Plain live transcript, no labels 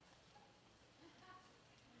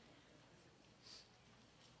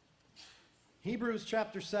Hebrews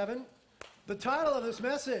chapter 7. The title of this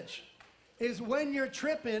message is When You're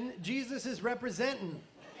Tripping, Jesus is Representing.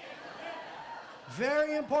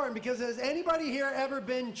 Very important, because has anybody here ever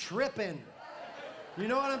been tripping? You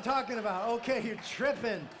know what I'm talking about. Okay, you're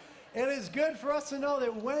tripping. It is good for us to know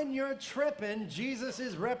that when you're tripping, Jesus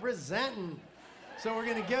is representing. So we're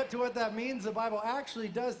going to get to what that means. The Bible actually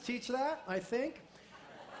does teach that, I think.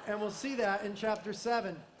 And we'll see that in chapter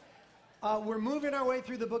 7. We're moving our way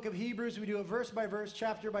through the book of Hebrews. We do it verse by verse,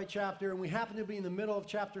 chapter by chapter, and we happen to be in the middle of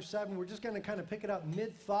chapter 7. We're just going to kind of pick it up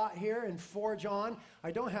mid-thought here and forge on.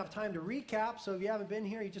 I don't have time to recap, so if you haven't been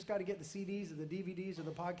here, you just got to get the CDs or the DVDs or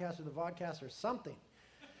the podcast or the vodcast or something.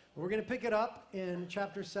 We're going to pick it up in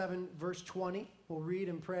chapter 7, verse 20. We'll read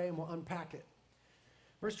and pray and we'll unpack it.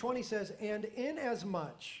 Verse 20 says, "And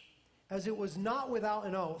inasmuch as it was not without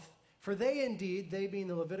an oath, for they indeed, they being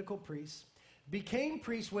the Levitical priests, became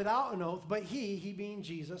priests without an oath, but he being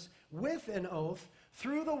Jesus, with an oath,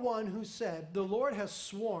 through the one who said, the Lord has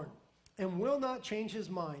sworn and will not change his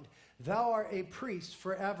mind. Thou art a priest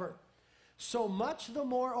forever. So much the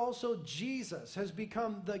more also Jesus has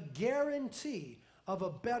become the guarantee of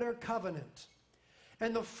a better covenant.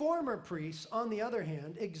 And the former priests, on the other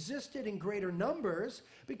hand, existed in greater numbers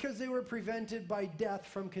because they were prevented by death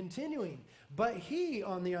from continuing. But he,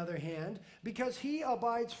 on the other hand, because he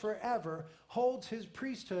abides forever, holds his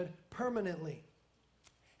priesthood permanently.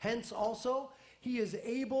 Hence also, he is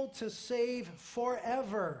able to save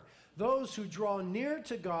forever those who draw near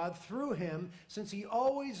to God through him, since he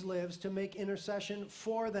always lives to make intercession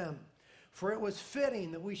for them. For it was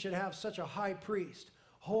fitting that we should have such a high priest,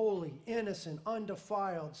 holy, innocent,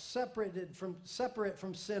 undefiled, separate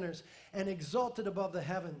from sinners, and exalted above the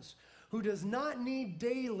heavens, who does not need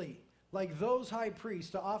daily, like those high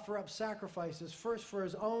priests, to offer up sacrifices, first for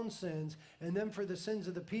his own sins, and then for the sins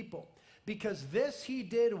of the people. Because this he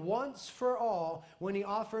did once for all, when he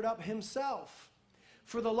offered up himself.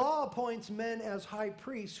 For the law appoints men as high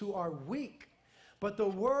priests who are weak, but the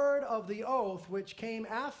word of the oath, which came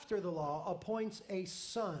after the law, appoints a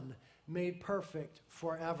son made perfect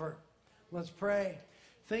forever." Let's pray.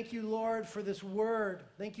 Thank you, Lord, for this word.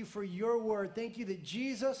 Thank you for your word. Thank you that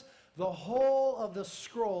Jesus, the whole of the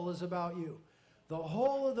scroll is about you. The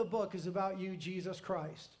whole of the book is about you, Jesus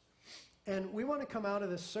Christ. And we want to come out of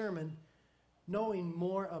this sermon knowing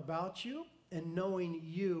more about you and knowing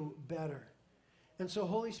you better. And so,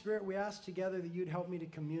 Holy Spirit, we ask together that you'd help me to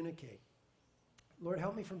communicate. Lord,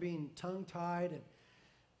 help me from being tongue-tied, and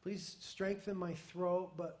please strengthen my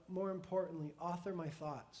throat, but more importantly, author my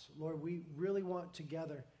thoughts. Lord, we really want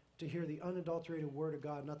together to hear the unadulterated word of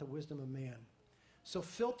God, not the wisdom of man. So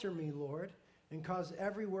filter me, Lord, and cause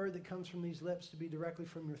every word that comes from these lips to be directly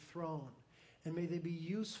from your throne. And may they be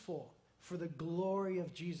useful for the glory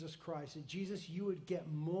of Jesus Christ. That Jesus, you would get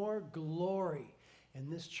more glory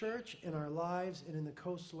in this church, in our lives, and in the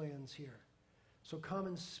coastlands here. So come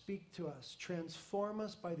and speak to us. Transform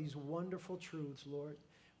us by these wonderful truths, Lord.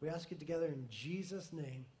 We ask it together in Jesus'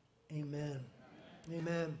 name. Amen. Amen.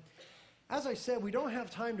 Amen. As I said, we don't have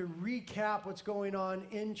time to recap what's going on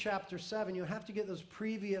in chapter 7. You'll have to get those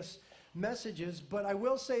previous messages. But I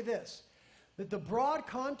will say this, that the broad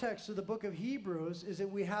context of the book of Hebrews is that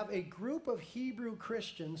we have a group of Hebrew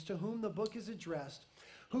Christians to whom the book is addressed,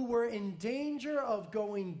 who were in danger of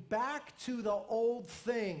going back to the old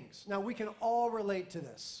things. Now, we can all relate to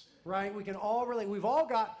this, right? We can all relate. We've all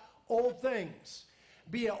got old things.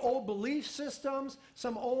 Be it old belief systems,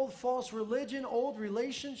 some old false religion, old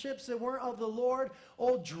relationships that weren't of the Lord,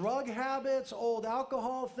 old drug habits, old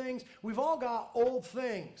alcohol things. We've all got old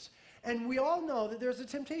things. And we all know that there's a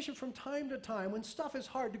temptation from time to time when stuff is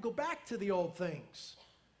hard to go back to the old things.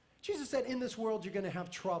 Jesus said, in this world you're going to have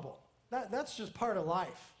trouble. That's just part of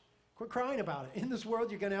life. Quit crying about it. In this world,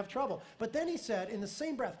 you're going to have trouble. But then he said, in the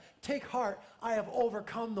same breath, take heart, I have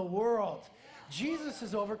overcome the world. Jesus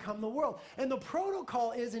has overcome the world. And the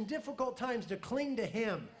protocol is in difficult times to cling to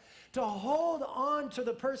him, to hold on to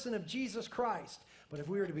the person of Jesus Christ. But if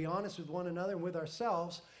we were to be honest with one another and with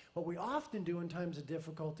ourselves, what we often do in times of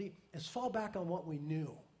difficulty is fall back on what we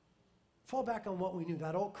knew. Fall back on what we knew,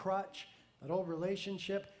 that old crutch, that old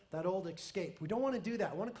relationship, that old escape. We don't want to do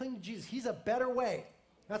that. We want to cling to Jesus. He's a better way.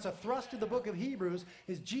 That's a thrust of the book of Hebrews,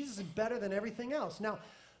 is Jesus is better than everything else. Now,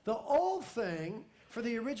 the old thing for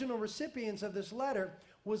the original recipients of this letter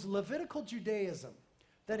was Levitical Judaism.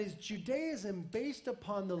 That is, Judaism based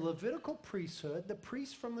upon the Levitical priesthood, the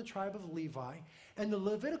priests from the tribe of Levi, and the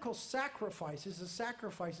Levitical sacrifices, the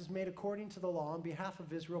sacrifices made according to the law on behalf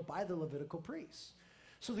of Israel by the Levitical priests.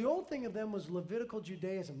 So the old thing of them was Levitical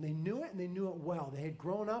Judaism. They knew it, and they knew it well. They had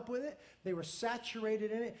grown up with it. They were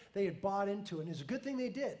saturated in it. They had bought into it. And it's a good thing they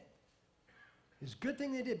did. It's a good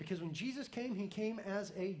thing they did, because when Jesus came, he came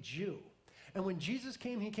as a Jew. And when Jesus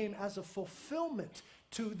came, he came as a fulfillment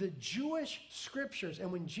to the Jewish scriptures.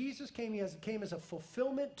 And when Jesus came, came as a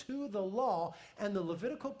fulfillment to the law and the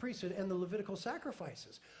Levitical priesthood and the Levitical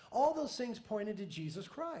sacrifices. All those things pointed to Jesus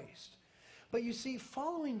Christ. But you see,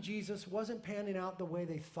 following Jesus wasn't panning out the way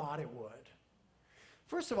they thought it would.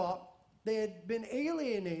 First of all, they had been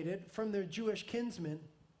alienated from their Jewish kinsmen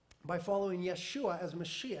by following Yeshua as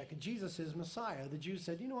Mashiach. Jesus is Messiah. The Jews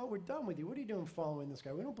said, you know what, we're done with you. What are you doing following this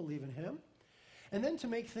guy? We don't believe in him. And then to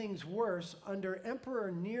make things worse, under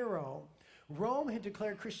Emperor Nero, Rome had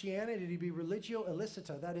declared Christianity to be religio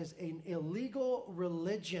illicita, that is, an illegal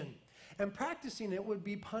religion. And practicing it would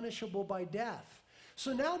be punishable by death.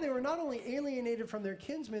 So now they were not only alienated from their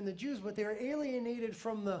kinsmen, the Jews, but they were alienated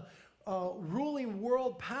from the ruling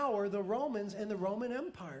world power, the Romans and the Roman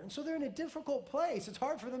Empire. And so they're in a difficult place. It's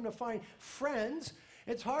hard for them to find friends.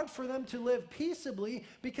 It's hard for them to live peaceably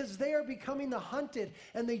because they are becoming the hunted.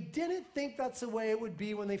 And they didn't think that's the way it would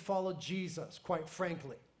be when they followed Jesus, quite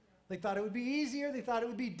frankly. They thought it would be easier. They thought it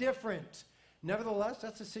would be different. Nevertheless,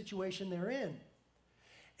 that's the situation they're in.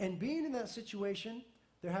 And being in that situation,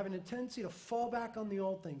 they're having a tendency to fall back on the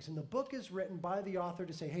old things. And the book is written by the author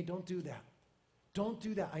to say, hey, don't do that. Don't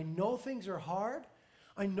do that. I know things are hard.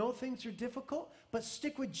 I know things are difficult, but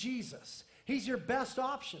stick with Jesus. He's your best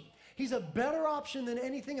option. He's a better option than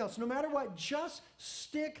anything else. No matter what, just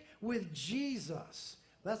stick with Jesus.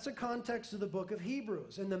 That's the context of the book of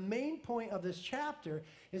Hebrews. And the main point of this chapter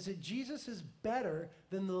is that Jesus is better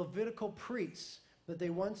than the Levitical priests that they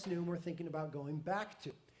once knew and were thinking about going back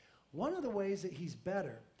to. One of the ways that he's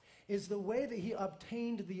better is the way that he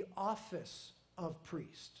obtained the office of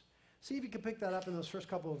priest. See if you can pick that up in those first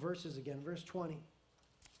couple of verses again. Verse 20.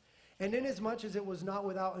 And inasmuch as it was not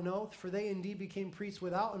without an oath, for they indeed became priests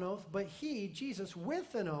without an oath, but he, Jesus,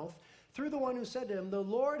 with an oath, through the one who said to him, the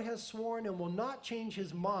Lord has sworn and will not change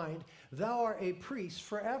his mind, thou art a priest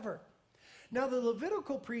forever. Now the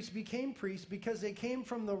Levitical priests became priests because they came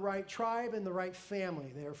from the right tribe and the right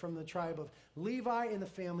family. They are from the tribe of Levi and the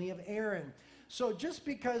family of Aaron. So just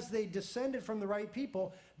because they descended from the right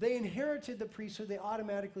people, they inherited the priesthood, they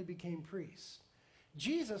automatically became priests.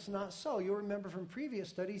 Jesus, not so. You'll remember from previous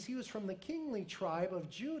studies, he was from the kingly tribe of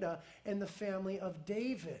Judah and the family of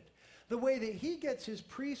David. The way that he gets his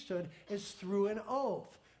priesthood is through an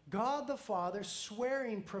oath. God the Father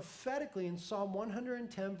swearing prophetically in Psalm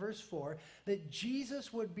 110 verse 4 that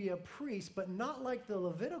Jesus would be a priest, but not like the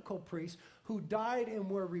Levitical priests who died and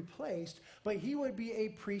were replaced, but he would be a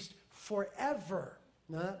priest forever.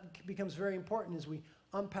 Now that becomes very important as we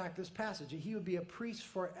unpack this passage. He would be a priest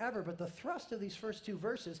forever, but the thrust of these first two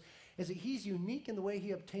verses is that he's unique in the way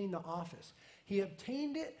he obtained the office. He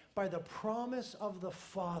obtained it by the promise of the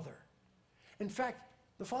Father. In fact,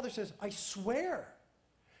 the Father says, I swear.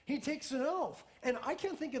 He takes an oath. And I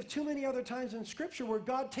can't think of too many other times in Scripture where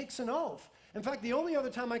God takes an oath. In fact, the only other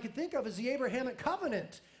time I could think of is the Abrahamic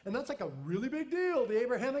covenant. And that's like a really big deal, the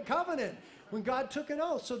Abrahamic covenant, when God took an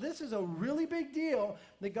oath. So this is a really big deal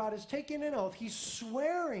that God is taking an oath. He's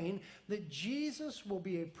swearing that Jesus will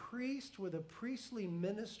be a priest with a priestly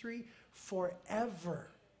ministry forever.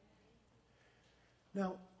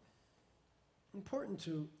 Now, important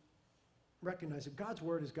to recognize that God's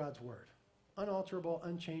word is God's word. Unalterable,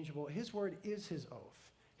 unchangeable. His word is his oath.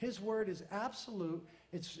 His word is absolute.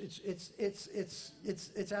 It's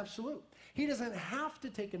absolute. He doesn't have to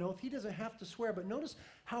take an oath. He doesn't have to swear. But notice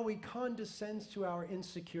how he condescends to our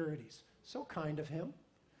insecurities. So kind of him.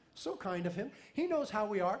 So kind of him. He knows how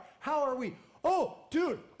we are. How are we? Oh,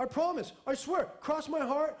 dude, I promise. I swear. Cross my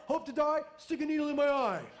heart. Hope to die. Stick a needle in my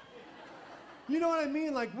eye. You know what I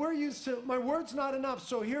mean? Like, we're used to, my word's not enough,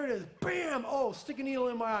 so here it is. Bam! Oh, stick a needle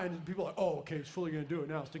in my eye. And people are like, oh, okay, he's fully going to do it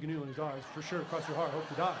now. Stick a needle in his eyes. For sure. Cross your heart. Hope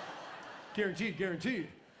to die. Guaranteed, guaranteed.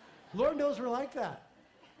 Lord knows we're like that.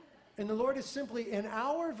 And the Lord is simply in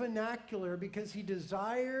our vernacular because he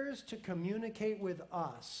desires to communicate with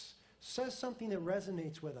us. Says something that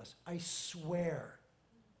resonates with us. I swear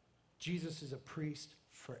Jesus is a priest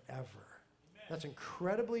forever. Amen. That's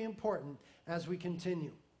incredibly important as we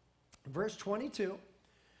continue. Verse 22,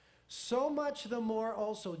 so much the more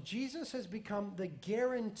also Jesus has become the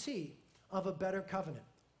guarantee of a better covenant.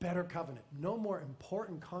 Better covenant. No more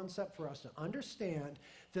important concept for us to understand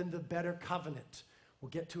than the better covenant. We'll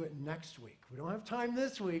get to it next week. We don't have time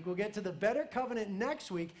this week. We'll get to the better covenant next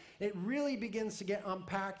week. It really begins to get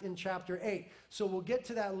unpacked in chapter 8. So we'll get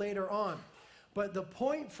to that later on. But the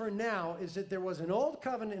point for now is that there was an old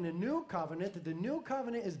covenant and a new covenant, that the new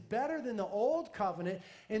covenant is better than the old covenant,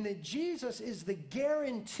 and that Jesus is the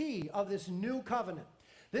guarantee of this new covenant.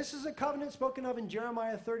 This is a covenant spoken of in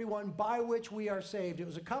Jeremiah 31 by which we are saved. It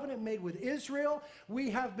was a covenant made with Israel. We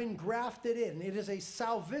have been grafted in. It is a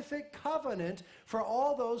salvific covenant for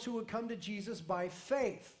all those who would come to Jesus by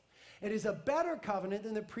faith. It is a better covenant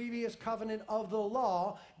than the previous covenant of the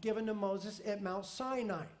law given to Moses at Mount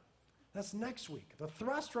Sinai. That's next week. The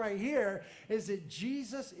thrust right here is that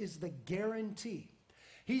Jesus is the guarantee.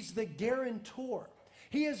 He's the guarantor.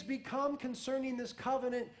 He has become, concerning this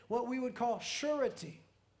covenant, what we would call surety.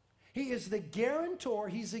 He is the guarantor.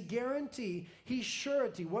 He's a guarantee. He's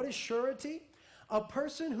surety. What is surety? A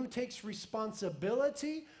person who takes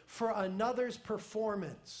responsibility for another's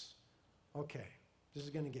performance. Okay, this is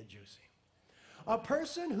going to get juicy. A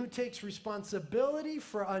person who takes responsibility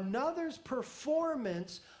for another's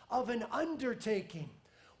performance of an undertaking.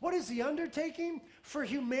 What is the undertaking? For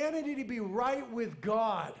humanity to be right with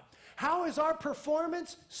God. How is our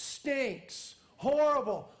performance? Stinks.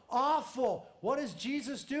 Horrible. Awful. What does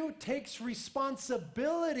Jesus do? Takes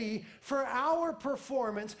responsibility for our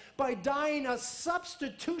performance by dying a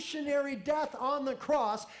substitutionary death on the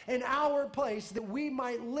cross in our place that we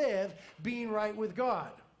might live being right with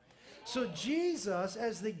God. So Jesus,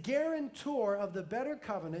 as the guarantor of the better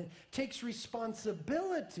covenant, takes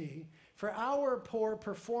responsibility for our poor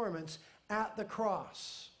performance at the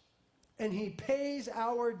cross. And he pays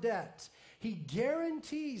our debt. He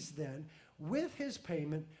guarantees then, with his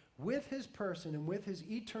payment, with his person, and with his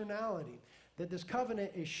eternality, that this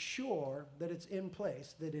covenant is sure, that it's in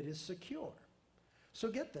place, that it is secure. So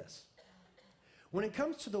get this. When it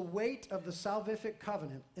comes to the weight of the salvific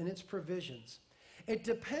covenant and its provisions, it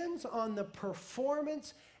depends on the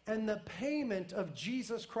performance and the payment of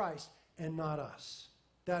Jesus Christ and not us.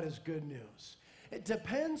 That is good news. It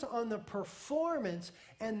depends on the performance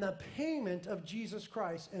and the payment of Jesus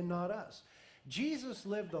Christ and not us. Jesus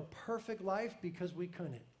lived the perfect life because we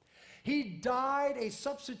couldn't. He died a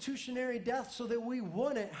substitutionary death so that we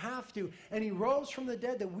wouldn't have to. And he rose from the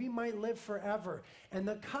dead that we might live forever. And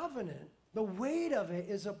the covenant, the weight of it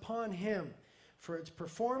is upon him for its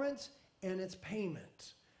performance and its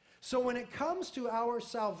payment. So when it comes to our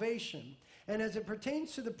salvation, and as it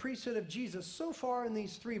pertains to the priesthood of Jesus, so far in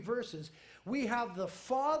these 3 verses, we have the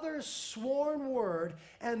Father's sworn word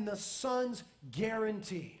and the Son's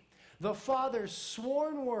guarantee. The Father's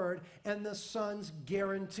sworn word and the Son's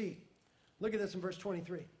guarantee. Look at this in verse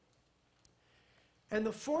 23. And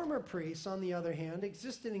the former priests, on the other hand,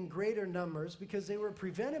 existed in greater numbers because they were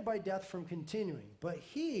prevented by death from continuing. But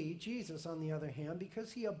he, Jesus, on the other hand,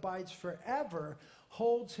 because he abides forever,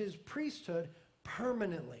 holds his priesthood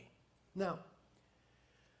permanently. Now,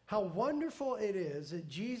 how wonderful it is that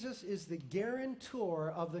Jesus is the guarantor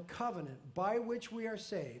of the covenant by which we are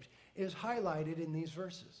saved is highlighted in these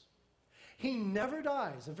verses. He never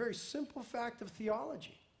dies. A very simple fact of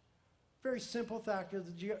theology. Very simple fact of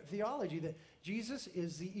theology that Jesus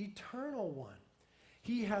is the eternal one.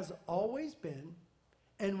 He has always been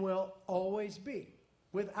and will always be.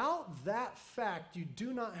 Without that fact, you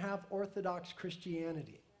do not have Orthodox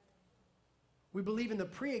Christianity. We believe in the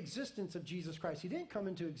pre-existence of Jesus Christ. He didn't come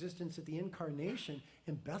into existence at the incarnation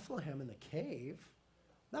in Bethlehem in the cave.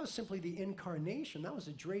 That was simply the incarnation. That was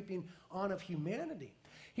a draping on of humanity.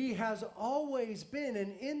 He has always been,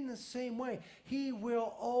 and in the same way, he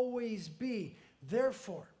will always be.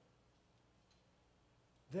 Therefore,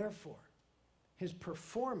 his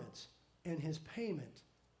performance and his payment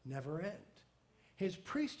never end. His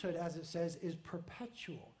priesthood, as it says, is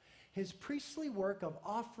perpetual. His priestly work of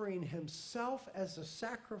offering himself as a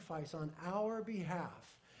sacrifice on our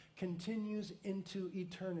behalf continues into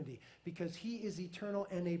eternity because he is eternal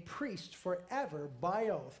and a priest forever by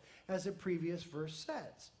oath, as the previous verse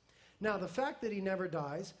says. Now, the fact that he never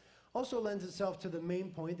dies also lends itself to the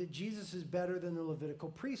main point that Jesus is better than the Levitical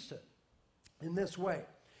priesthood in this way.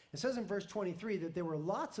 It says in verse 23 that there were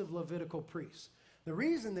lots of Levitical priests. The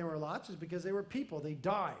reason there were lots is because they were people. They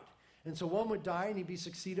died. And so one would die and he'd be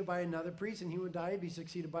succeeded by another priest, and he would die and be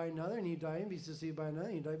succeeded by another, and he'd die and be succeeded by another,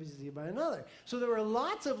 and he'd die and be succeeded by another. So there were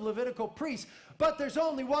lots of Levitical priests, but there's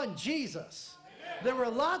only one Jesus. There were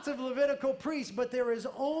lots of Levitical priests, but there is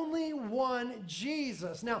only one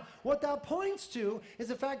Jesus. Now, what that points to is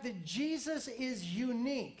the fact that Jesus is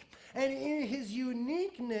unique. And in his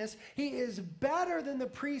uniqueness, he is better than the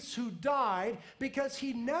priests who died because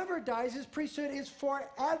he never dies. His priesthood is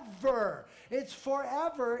forever. It's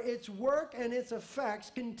forever. Its work and its effects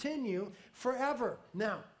continue forever.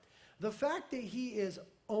 Now, the fact that he is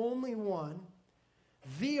only one,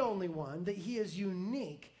 the only one, that he is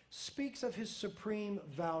unique, speaks of his supreme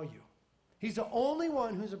value. He's the only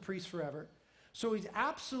one who's a priest forever, so he's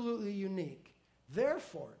absolutely unique.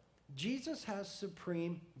 Therefore, Jesus has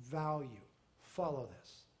supreme value follow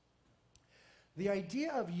this. The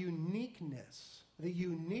idea of uniqueness, the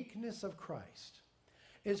uniqueness of Christ,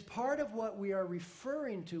 is part of what we are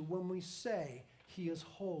referring to when we say he is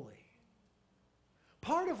holy.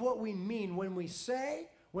 Part of what we mean when we say,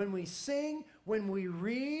 when we sing, when we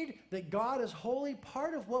read that God is holy,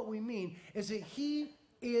 part of what we mean is that he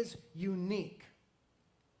is unique.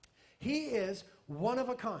 He is one of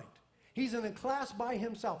a kind. He's in a class by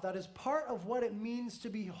himself. That is part of what it means to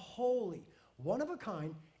be holy. One of a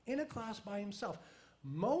kind, in a class by himself.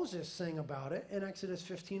 Moses sang about it in Exodus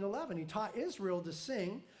 15:11. He taught Israel to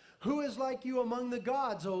sing, "Who is like you among the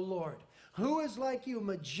gods, O Lord? Who is like you,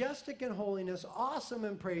 majestic in holiness, awesome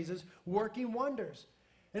in praises, working wonders?"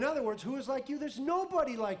 In other words, who is like you? There's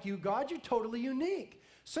nobody like you, God. You're totally unique.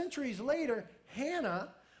 Centuries later,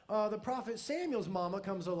 Hannah, the prophet Samuel's mama,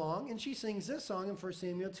 comes along, and she sings this song in 1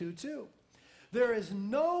 Samuel 2:2. "There is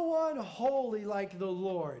no one holy like the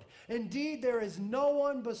Lord. Indeed, there is no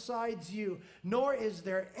one besides you, nor is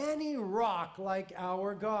there any rock like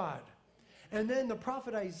our God." And then the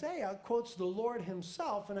prophet Isaiah quotes the Lord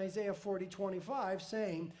himself in Isaiah 40:25,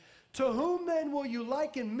 saying, "To whom then will you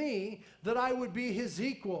liken me, that I would be his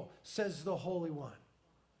equal, says the Holy One."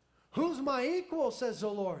 Who's my equal, says the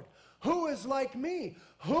Lord? Who is like me?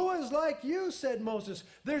 Who is like you, said Moses.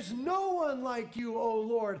 There's no one like you, O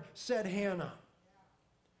Lord, said Hannah.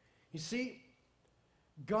 You see,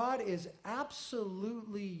 God is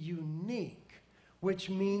absolutely unique, which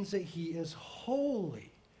means that he is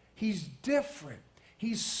holy. He's different.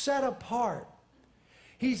 He's set apart.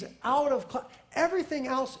 He's out of class. Everything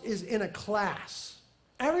else is in a class.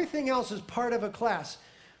 Everything else is part of a class.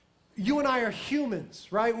 You and I are humans,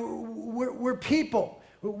 right? We're people.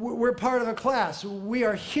 We're part of a class. We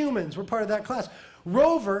are humans. We're part of that class.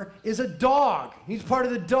 Rover is a dog. He's part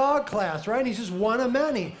of the dog class, right? He's just one of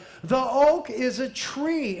many. The oak is a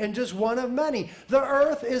tree and just one of many. The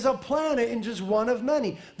earth is a planet and just one of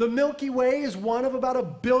many. The Milky Way is one of about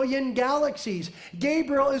 1 billion galaxies.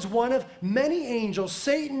 Gabriel is one of many angels.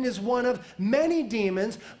 Satan is one of many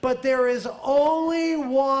demons. But there is only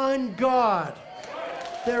one God.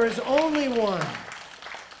 There is only one.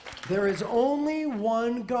 There is only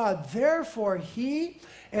one God. Therefore, he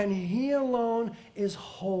and he alone is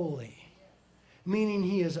holy, meaning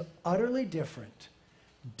he is utterly different,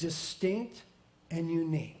 distinct, and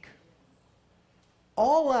unique.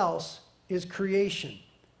 All else is creation.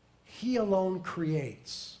 He alone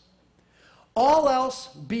creates. All else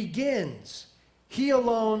begins. He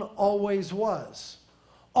alone always was.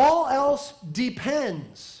 All else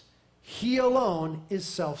depends. He alone is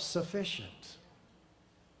self-sufficient.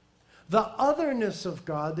 The otherness of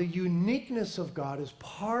God, the uniqueness of God, is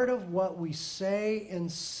part of what we say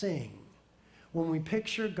and sing when we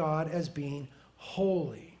picture God as being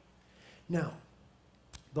holy. Now,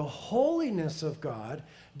 the holiness of God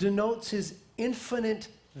denotes his infinite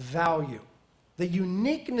value. The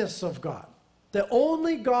uniqueness of God, that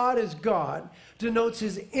only God is God, denotes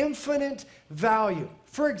his infinite value.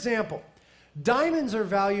 For example, diamonds are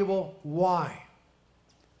valuable. Why?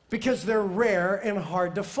 Because they're rare and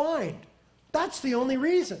hard to find. That's the only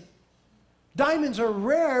reason. Diamonds are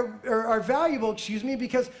rare, or are valuable,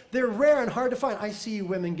 because they're rare and hard to find. I see you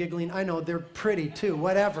women giggling. I know, they're pretty too,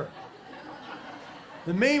 whatever.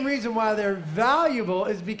 The main reason why they're valuable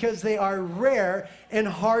is because they are rare and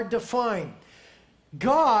hard to find.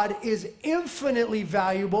 God is infinitely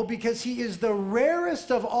valuable because he is the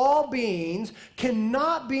rarest of all beings,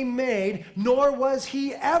 cannot be made, nor was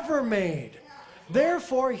he ever made.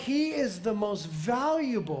 Therefore, he is the most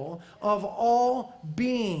valuable of all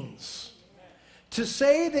beings. To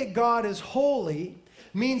say that God is holy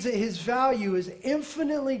means that his value is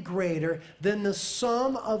infinitely greater than the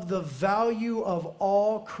sum of the value of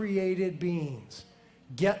all created beings.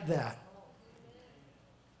 Get that.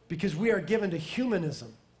 Because we are given to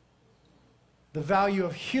humanism, the value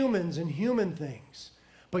of humans and human things.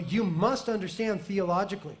 But you must understand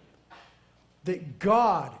theologically that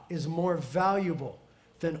God is more valuable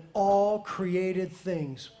than all created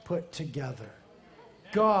things put together.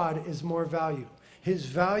 God is more valuable. His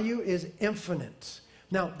value is infinite.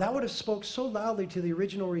 Now, that would have spoke so loudly to the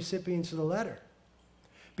original recipients of the letter,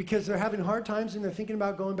 because they're having hard times and they're thinking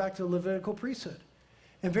about going back to the Levitical priesthood.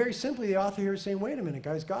 And very simply, the author here is saying, wait a minute,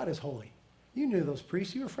 guys, God is holy. You knew those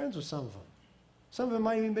priests. You were friends with some of them. Some of them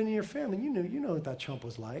might have even been in your family. You know what that chump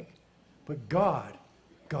was like. But God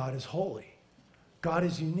is holy. God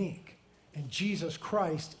is unique. And Jesus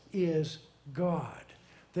Christ is God.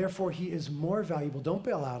 Therefore, he is more valuable. Don't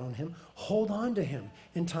bail out on him. Hold on to him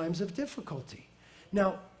in times of difficulty.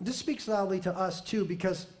 Now, this speaks loudly to us too,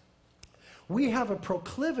 because we have a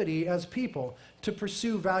proclivity as people to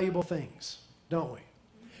pursue valuable things. don't we?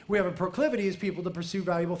 We have a proclivity as people to pursue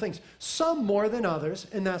valuable things. Some more than others,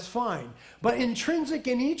 and that's fine. But intrinsic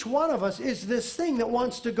in each one of us is this thing that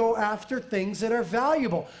wants to go after things that are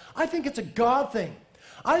valuable. I think it's a God thing.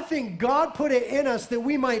 I think God put it in us that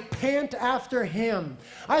we might pant after Him.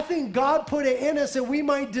 I think God put it in us that we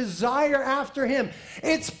might desire after Him.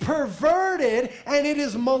 It's perverted and it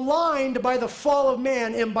is maligned by the fall of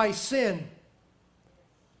man and by sin.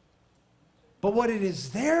 But what it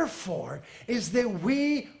is there for is that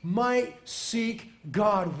we might seek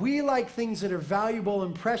God. We like things that are valuable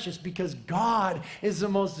and precious because God is the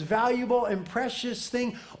most valuable and precious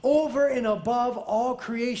thing over and above all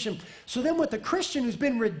creation. So then what the Christian who's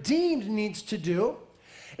been redeemed needs to do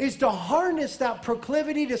is to harness that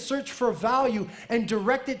proclivity to search for value and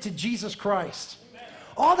direct it to Jesus Christ.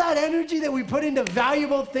 All that energy that we put into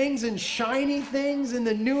valuable things and shiny things and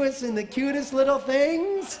the newest and the cutest little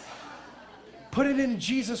things, put it into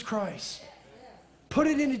Jesus Christ. Put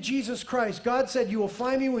it into Jesus Christ. God said, you will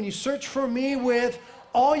find me when you search for me with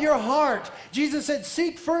all your heart. Jesus said,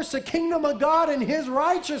 seek first the kingdom of God and His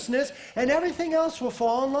righteousness, and everything else will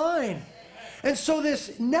fall in line. And so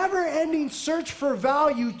this never-ending search for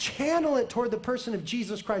value, channel it toward the person of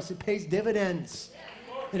Jesus Christ. It pays dividends.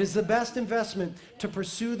 It is the best investment to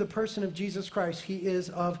pursue the person of Jesus Christ. He is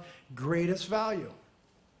of greatest value.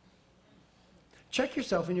 Check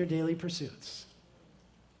yourself in your daily pursuits.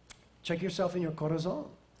 Check yourself in your corazon,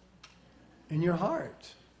 in your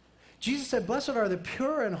heart. Jesus said, blessed are the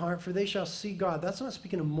pure in heart, for they shall see God. That's not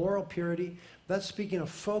speaking of moral purity. That's speaking of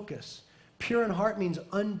focus. Pure in heart means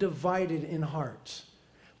undivided in heart.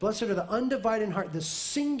 Blessed are the undivided in heart, the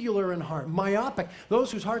singular in heart, myopic,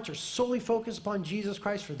 those whose hearts are solely focused upon Jesus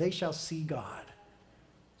Christ, for they shall see God.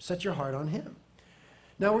 Set your heart on Him.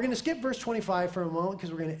 Now, we're going to skip verse 25 for a moment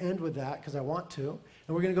because we're going to end with that because I want to.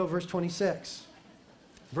 And we're going to go verse 26.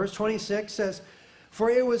 Verse 26 says, for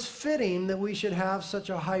it was fitting that we should have such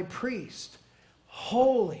a high priest,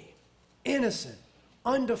 holy, innocent,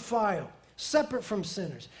 undefiled, separate from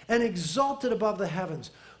sinners, and exalted above the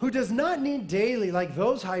heavens, who does not need daily, like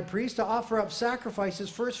those high priests, to offer up sacrifices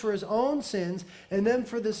first for his own sins and then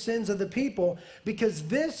for the sins of the people, because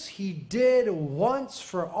this he did once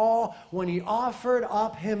for all when he offered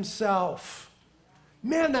up himself.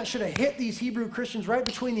 Man, that should have hit these Hebrew Christians right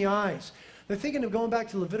between the eyes. They're thinking of going back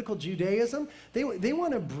to Levitical Judaism. They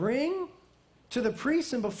want to bring to the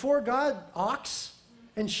priests and before God ox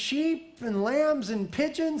and sheep and lambs and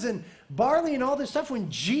pigeons and barley and all this stuff when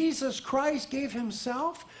Jesus Christ gave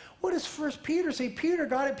Himself. What does 1 Peter say? Peter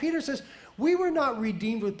got it. Peter says, we were not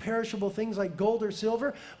redeemed with perishable things like gold or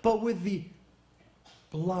silver, but with the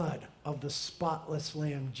blood of the spotless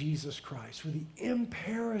Lamb, Jesus Christ, with the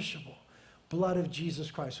imperishable blood of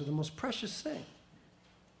Jesus Christ, with the most precious thing.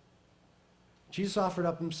 Jesus offered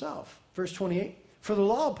up Himself. Verse 28, for the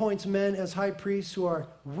law appoints men as high priests who are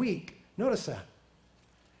weak. Notice that.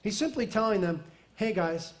 He's simply telling them, hey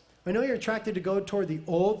guys, I know you're attracted to go toward the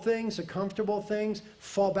old things, the comfortable things,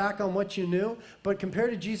 fall back on what you knew, but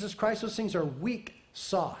compared to Jesus Christ, those things are weak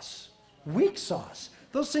sauce. Weak sauce.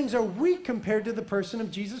 Those things are weak compared to the person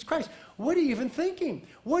of Jesus Christ. What are you even thinking?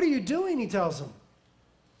 What are you doing, he tells them.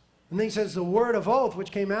 And then he says, the word of oath,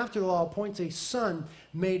 which came after the law, appoints a son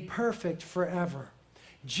made perfect forever.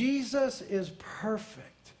 Jesus is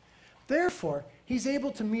perfect. Therefore, He's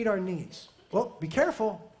able to meet our needs. Well, be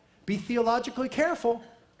careful. Be theologically careful.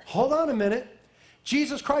 Hold on a minute.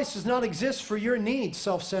 Jesus Christ does not exist for your needs,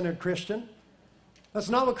 self-centered Christian. That's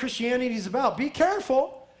not what Christianity is about. Be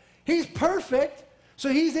careful. He's perfect, so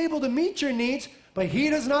He's able to meet your needs, but He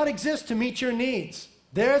does not exist to meet your needs.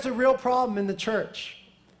 There's a real problem in the church.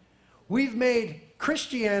 We've made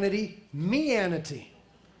Christianity me-anity.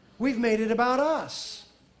 We've made it about us.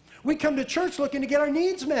 We come to church looking to get our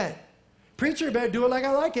needs met. Preacher, you better do it like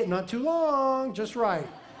I like it. Not too long, just right.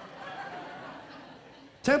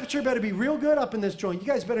 Temperature better be real good up in this joint. You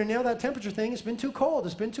guys better nail that temperature thing. It's been too cold.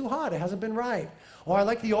 It's been too hot. It hasn't been right. Oh, I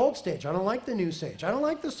like the old stage. I don't like the new stage. I don't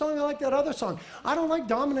like this song. I like that other song. I don't like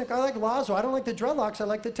Dominic. I like Lazo. I don't like the dreadlocks. I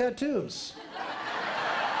like the tattoos.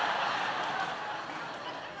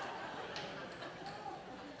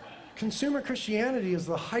 Consumer Christianity is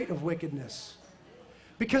the height of wickedness.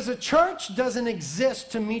 Because the church doesn't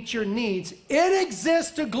exist to meet your needs. It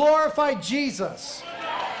exists to glorify Jesus.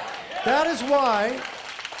 That is why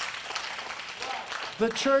the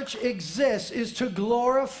church exists, is to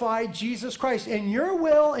glorify Jesus Christ. And your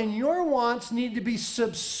will and your wants need to be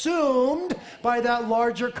subsumed by that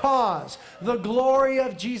larger cause, the glory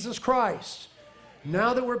of Jesus Christ.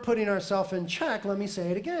 Now that we're putting ourselves in check, let me say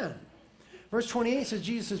it again. Verse 28 says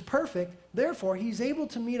Jesus is perfect, therefore He's able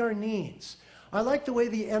to meet our needs. I like the way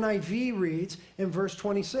the NIV reads in verse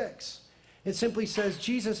 26. It simply says,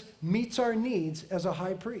 Jesus meets our needs as a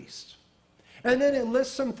high priest. And then it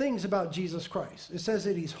lists some things about Jesus Christ. It says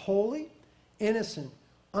that he's holy, innocent,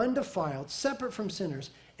 undefiled, separate from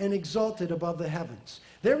sinners, and exalted above the heavens.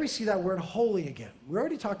 There we see that word holy again. We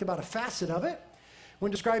already talked about a facet of it.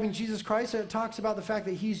 When describing Jesus Christ, it talks about the fact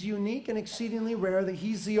that he's unique and exceedingly rare, that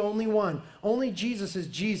he's the only one. Only Jesus is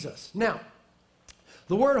Jesus. Now,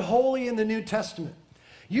 the word holy in the New Testament.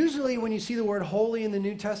 Usually when you see the word holy in the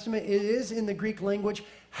New Testament, it is in the Greek language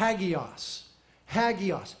hagios.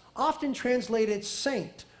 Hagios. Often translated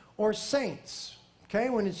saint or saints, okay,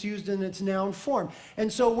 when it's used in its noun form.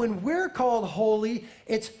 And so when we're called holy,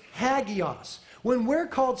 it's hagios. When we're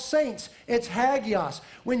called saints, it's hagios.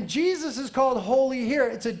 When Jesus is called holy here,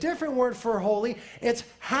 it's a different word for holy. It's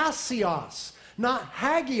hasios, not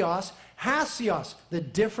hagios, hasios. The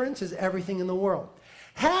difference is everything in the world.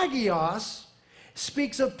 Hagios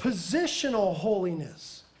speaks of positional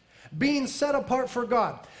holiness, being set apart for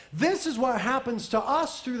God. This is what happens to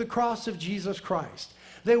us through the cross of Jesus Christ,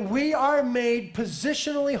 that we are made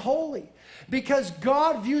positionally holy because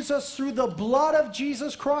God views us through the blood of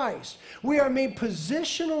Jesus Christ. We are made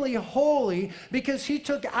positionally holy because he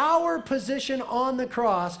took our position on the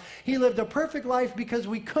cross. He lived a perfect life because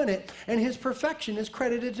we couldn't, and his perfection is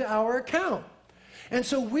credited to our account. And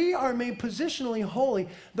so we are made positionally holy.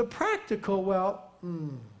 The practical,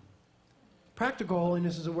 practical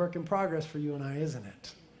holiness is a work in progress for you and I, isn't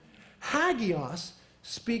it? Hagios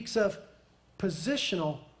speaks of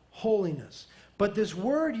positional holiness. But this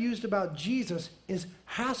word used about Jesus is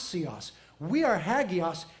hasios. We are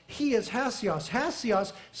hagios. He is hasios.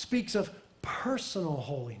 Hasios speaks of personal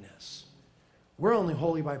holiness. We're only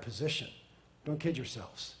holy by position. Don't kid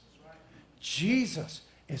yourselves. Jesus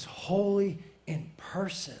is holy in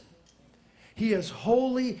person. He is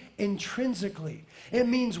holy intrinsically. It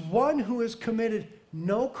means one who has committed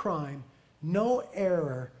no crime, no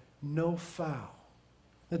error, no foul.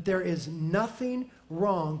 That there is nothing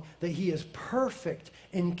wrong, that he is perfect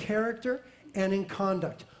in character and in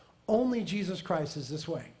conduct. Only Jesus Christ is this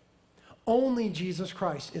way. Only Jesus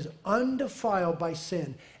Christ is undefiled by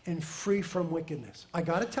sin and free from wickedness. I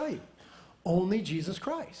got to tell you, only Jesus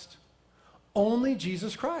Christ. Only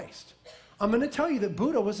Jesus Christ. I'm going to tell you that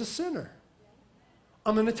Buddha was a sinner.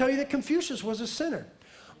 I'm going to tell you that Confucius was a sinner.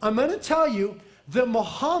 I'm going to tell you that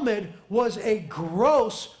Muhammad was a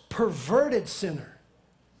gross, perverted sinner.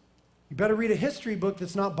 You better read a history book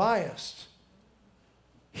that's not biased.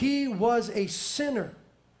 He was a sinner.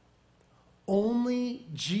 Only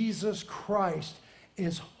Jesus Christ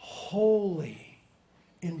is holy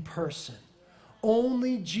in person.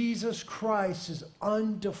 Only Jesus Christ is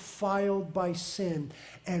undefiled by sin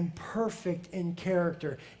and perfect in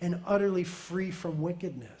character and utterly free from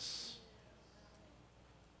wickedness.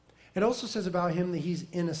 It also says about him that he's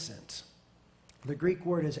innocent. The Greek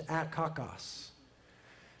word is akakos.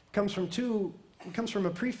 It comes from a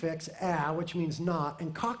prefix, a, which means not,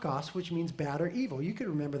 and kakos, which means bad or evil. You could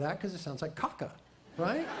remember that because it sounds like kaka,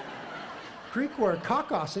 right? Greek word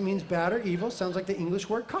kakos, it means bad or evil. Sounds like the English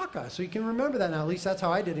word kaka. So you can remember that now. At least that's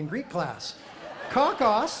how I did in Greek class.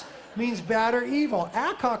 Kakos means bad or evil.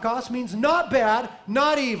 Akakos means not bad,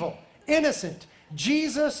 not evil. Innocent.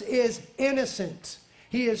 Jesus is innocent.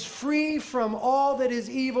 He is free from all that is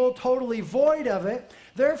evil, totally void of it.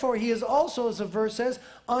 Therefore, he is also, as the verse says,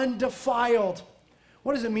 undefiled.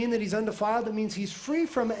 What does it mean that he's undefiled? It means he's free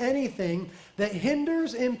from anything that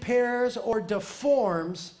hinders, impairs, or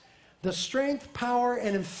deforms the strength, power,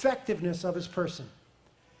 and effectiveness of his person.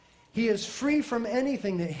 He is free from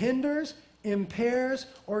anything that hinders, impairs,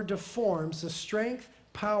 or deforms the strength,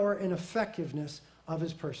 power, and effectiveness of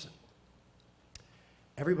his person.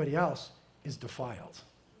 Everybody else is defiled.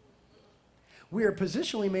 We are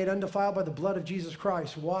positionally made undefiled by the blood of Jesus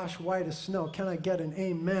Christ, washed white as snow. Can I get an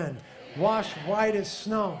amen? Washed white as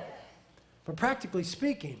snow. But practically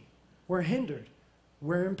speaking, we're hindered,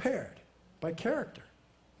 we're impaired by character,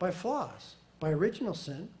 by flaws, by original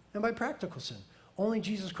sin, and by practical sin. Only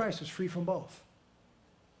Jesus Christ is free from both.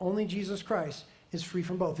 Only Jesus Christ is free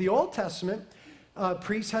from both. The Old Testament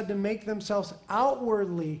priests had to make themselves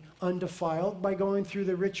outwardly undefiled by going through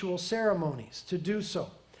the ritual ceremonies to do so.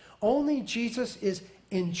 Only Jesus is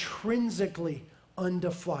intrinsically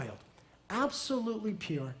undefiled, absolutely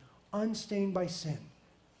pure, unstained by sin.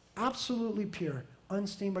 Absolutely pure,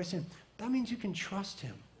 unstained by sin. That means you can trust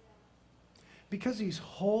him. Because he's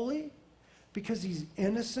holy, because he's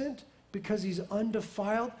innocent, because he's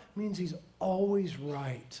undefiled, means he's always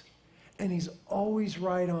right. And he's always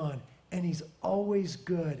right on. And he's always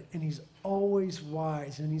good. And he's always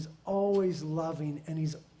wise. And he's always loving. And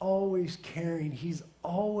he's always caring. He's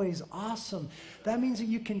always awesome. That means that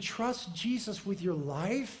you can trust Jesus with your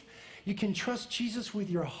life. You can trust Jesus with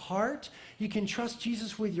your heart. You can trust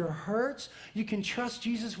Jesus with your hurts. You can trust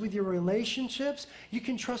Jesus with your relationships. You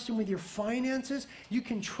can trust him with your finances. You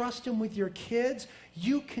can trust him with your kids.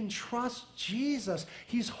 You can trust Jesus.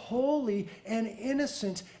 He's holy and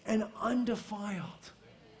innocent and undefiled.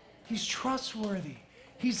 He's trustworthy.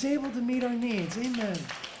 He's able to meet our needs. Amen.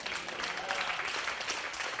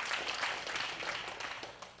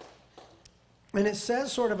 And it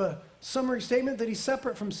says, sort of a summary statement, that he's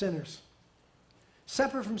separate from sinners.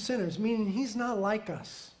 Separate from sinners, meaning he's not like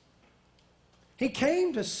us. He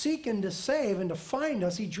came to seek and to save and to find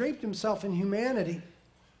us. He draped himself in humanity,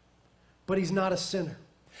 but he's not a sinner.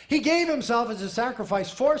 He gave himself as a sacrifice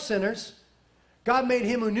for sinners. God made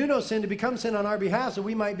him who knew no sin to become sin on our behalf, so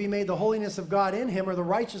we might be made the holiness of God in him, or the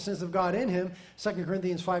righteousness of God in him, 2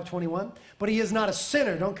 Corinthians 5:21. But he is not a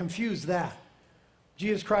sinner. Don't confuse that.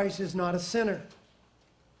 Jesus Christ is not a sinner.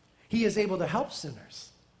 He is able to help sinners.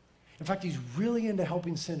 In fact, he's really into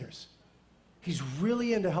helping sinners. He's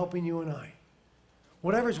really into helping you and I.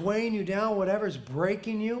 Whatever's weighing you down, whatever's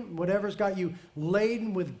breaking you, whatever's got you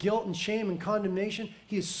laden with guilt and shame and condemnation,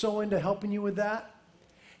 he is so into helping you with that.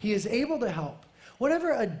 He is able to help.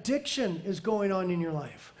 Whatever addiction is going on in your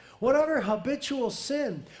life, whatever habitual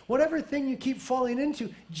sin, whatever thing you keep falling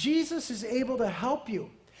into, Jesus is able to help you.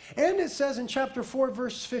 And it says in chapter 4,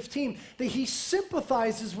 verse 15, that he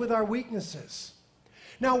sympathizes with our weaknesses.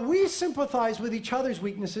 Now, we sympathize with each other's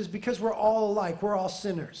weaknesses because we're all alike. We're all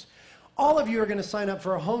sinners. All of you are going to sign up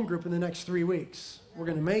for a home group in the next 3 weeks. We're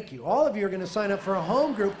going to make you. All of you are going to sign up for a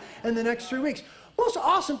home group in the next 3 weeks. Most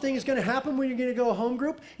awesome thing is going to happen when you're going to go to a home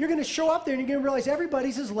group. You're going to show up there and you're going to realize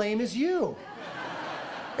everybody's as lame as you.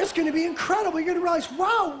 It's going to be incredible. You're going to realize,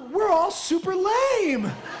 wow, we're all super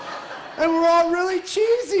lame. And we're all really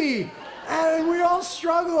cheesy. And we all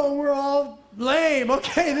struggle and we're all lame.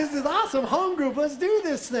 Okay, this is awesome. Home group, let's do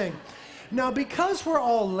this thing. Now, because we're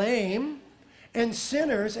all lame and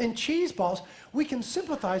sinners and cheeseballs, we can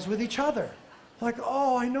sympathize with each other. Like,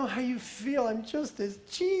 oh, I know how you feel. I'm just as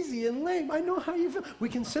cheesy and lame. I know how you feel. We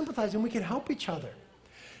can sympathize and we can help each other.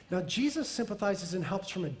 Now, Jesus sympathizes and helps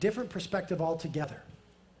from a different perspective altogether.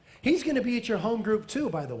 He's going to be at your home group too,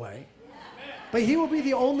 by the way. But he will be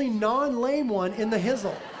the only non-lame one in the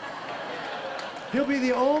hizzle. He'll be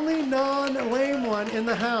the only non-lame one in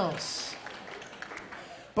the house.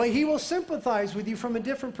 But he will sympathize with you from a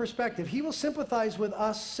different perspective. He will sympathize with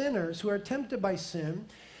us sinners who are tempted by sin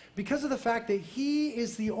because of the fact that he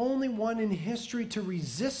is the only one in history to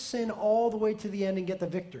resist sin all the way to the end and get the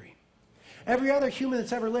victory. Every other human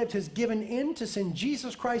that's ever lived has given in to sin.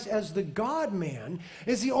 Jesus Christ, as the God-man,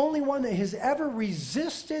 is the only one that has ever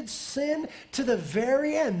resisted sin to the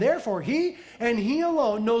very end. Therefore, he and he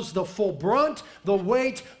alone knows the full brunt, the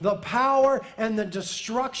weight, the power, and the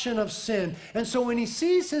destruction of sin. And so when he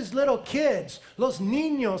sees his little kids, los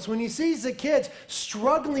niños, when he sees the kids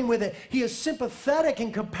struggling with it, he is sympathetic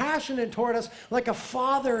and compassionate toward us like a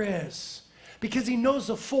father is. Because he knows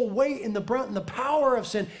the full weight and the brunt and the power of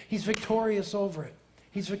sin. He's victorious over it.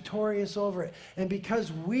 He's victorious over it. And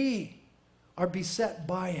because we are beset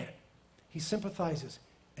by it, he sympathizes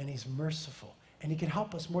and he's merciful. And he can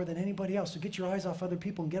help us more than anybody else. So get your eyes off other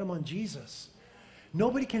people and get them on Jesus.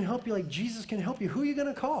 Nobody can help you like Jesus can help you. Who are you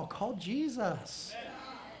going to call? Call Jesus.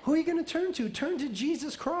 Who are you going to turn to? Turn to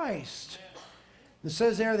Jesus Christ. It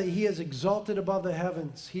says there that he is exalted above the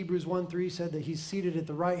heavens. Hebrews 1:3 said that he's seated at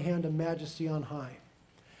the right hand of majesty on high.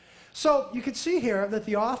 So you can see here that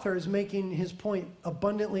the author is making his point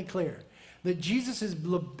abundantly clear. That Jesus is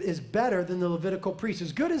better than the Levitical priests.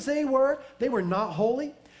 As good as they were not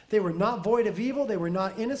holy. They were not void of evil. They were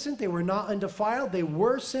not innocent. They were not undefiled. They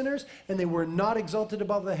were sinners, and they were not exalted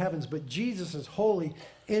above the heavens. But Jesus is holy,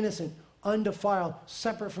 innocent, undefiled,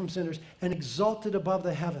 separate from sinners, and exalted above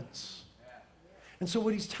the heavens. And so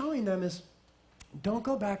what he's telling them is, don't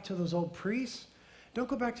go back to those old priests. Don't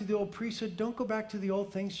go back to the old priesthood. Don't go back to the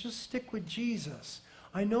old things. Just stick with Jesus.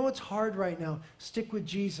 I know it's hard right now. Stick with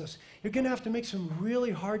Jesus. You're going to have to make some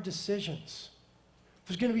really hard decisions.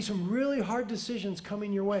 There's going to be some really hard decisions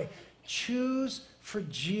coming your way. Choose for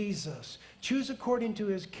Jesus. Choose according to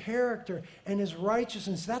his character and his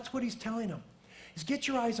righteousness. That's what he's telling them. Is get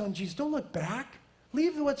your eyes on Jesus. Don't look back.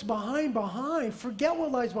 Leave what's behind. Forget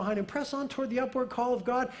what lies behind and press on toward the upward call of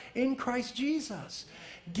God in Christ Jesus.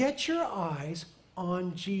 Get your eyes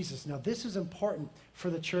on Jesus. Now, this is important for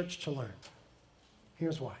the church to learn.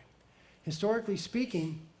 Here's why. Historically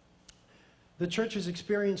speaking, the church has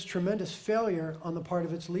experienced tremendous failure on the part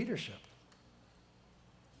of its leadership.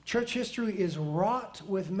 Church history is wrought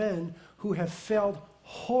with men who have failed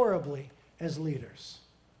horribly as leaders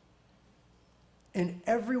in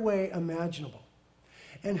every way imaginable.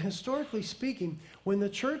 And historically speaking, when the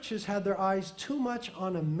church has had their eyes too much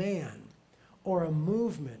on a man or a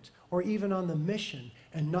movement or even on the mission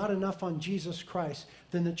and not enough on Jesus Christ,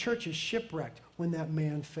 then the church is shipwrecked when that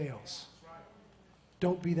man fails.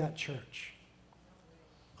 Don't be that church.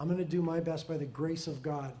 I'm going to do my best by the grace of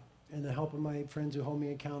God and the help of my friends who hold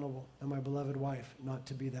me accountable and my beloved wife not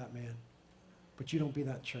to be that man. But you don't be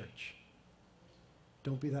that church.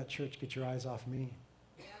 Don't be that church. Get your eyes off me.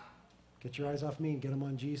 Get your eyes off me and get them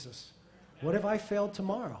on Jesus. What if I failed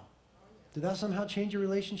tomorrow? Did that somehow change your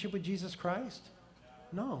relationship with Jesus Christ?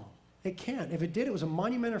 No, it can't. If it did, it was a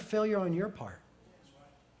monumental failure on your part.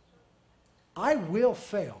 I will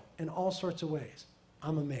fail in all sorts of ways.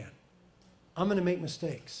 I'm a man. I'm going to make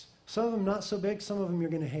mistakes. Some of them not so big, some of them you're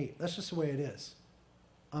going to hate. That's just the way it is.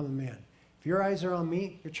 I'm a man. If your eyes are on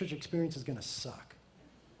me, your church experience is going to suck.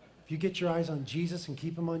 If you get your eyes on Jesus and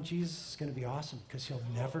keep them on Jesus, it's going to be awesome because he'll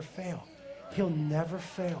never fail. He'll never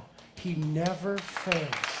fail. He never fails.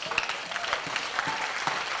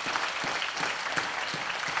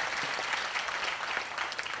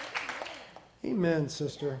 Amen,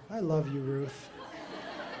 sister. I love you, Ruth.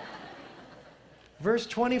 Verse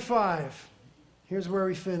 25. Here's where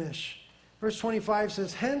we finish. Verse 25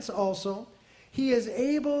 says, hence also he is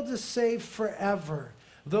able to save forever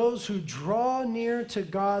those who draw near to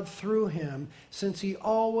God through him, since he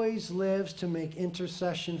always lives to make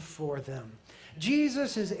intercession for them.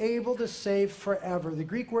 Jesus is able to save forever. The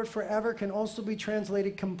Greek word forever can also be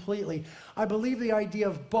translated completely. I believe the idea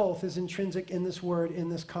of both is intrinsic in this word, in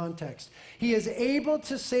this context. He is able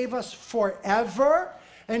to save us forever,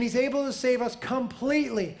 and he's able to save us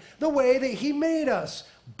completely, the way that he made us.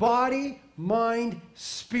 Body, mind,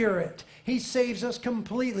 spirit. He saves us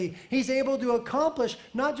completely. He's able to accomplish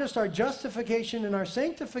not just our justification and our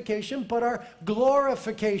sanctification, but our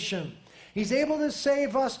glorification. He's able to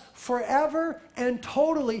save us forever and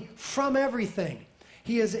totally from everything.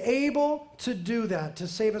 He is able to do that, to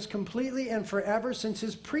save us completely and forever, since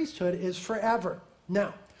his priesthood is forever.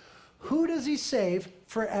 Now, who does he save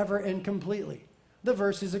forever and completely? The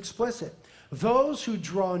verse is explicit. Those who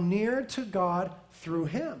draw near to God through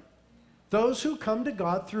him. Those who come to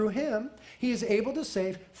God through him, he is able to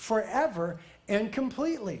save forever and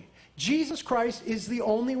completely. Jesus Christ is the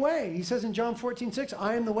only way. He says in John 14:6,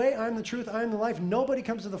 I am the way, I am the truth, I am the life. Nobody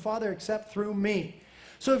comes to the Father except through me.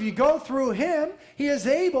 So if you go through him, he is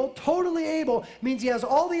able, totally able, means he has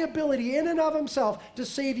all the ability in and of himself to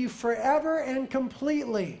save you forever and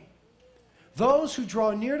completely. Those who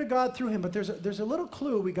draw near to God through him. But there's a little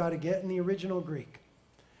clue we got to get in the original Greek.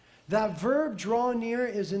 That verb draw near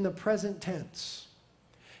is in the present tense.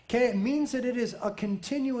 Okay, it means that it is a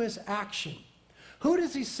continuous action. Who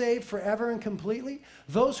does he save forever and completely?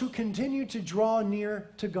 Those who continue to draw near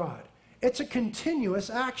to God. It's a continuous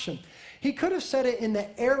action. He could have said it in the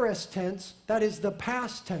aorist tense, that is the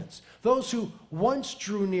past tense. Those who once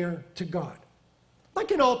drew near to God.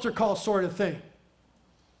 Like an altar call sort of thing.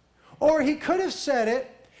 Or he could have said it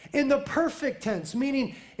in the perfect tense,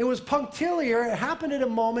 meaning it was punctiliar, it happened at a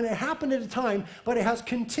moment, it happened at a time, but it has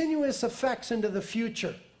continuous effects into the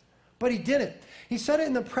future. But he didn't. He said it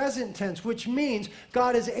in the present tense, which means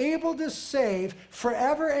God is able to save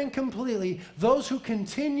forever and completely those who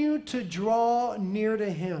continue to draw near to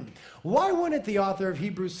him. Why wouldn't the author of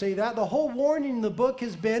Hebrews say that? The whole warning in the book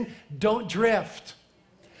has been, don't drift.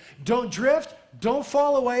 Don't drift, don't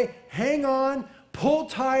fall away, hang on, pull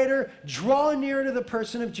tighter, draw near to the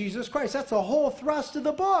person of Jesus Christ. That's the whole thrust of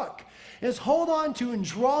the book, is hold on to and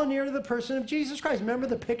draw near to the person of Jesus Christ. Remember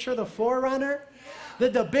the picture of the forerunner?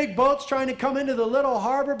 The big boat's trying to come into the little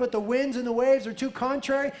harbor, but the winds and the waves are too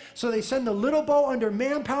contrary, so they send the little boat under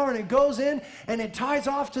manpower, and it goes in, and it ties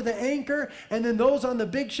off to the anchor, and then those on the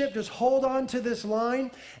big ship just hold on to this line,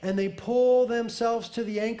 and they pull themselves to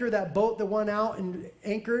the anchor. That boat that went out and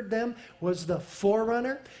anchored them was the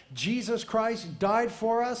forerunner. Jesus Christ died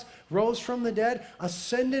for us, rose from the dead,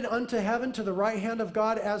 ascended unto heaven to the right hand of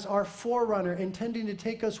God as our forerunner, intending to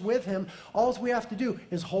take us with him. All we have to do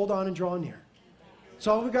is hold on and draw near.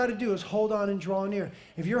 So all we got to do is hold on and draw near.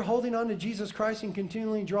 If you're holding on to Jesus Christ and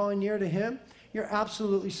continually drawing near to him, you're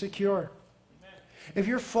absolutely secure. Amen. If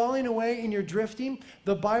you're falling away and you're drifting,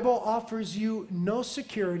 the Bible offers you no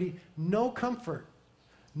security, no comfort,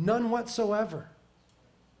 none whatsoever.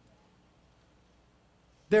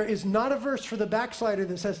 There is not a verse for the backslider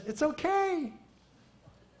that says, it's okay,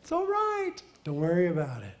 it's all right, don't worry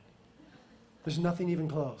about it. There's nothing even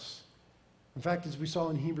close. In fact, as we saw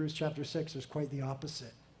in Hebrews chapter 6, there's quite the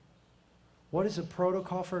opposite. What is a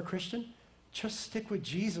protocol for a Christian? Just stick with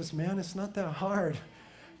Jesus, man. It's not that hard.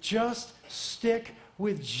 Just stick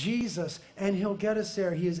with Jesus and he'll get us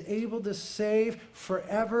there. He is able to save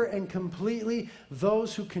forever and completely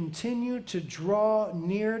those who continue to draw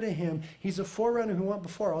near to him. He's a forerunner who went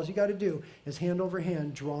before. All you got to do is hand over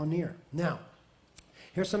hand, draw near. Now,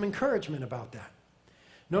 here's some encouragement about that.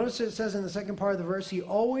 Notice it says in the second part of the verse, he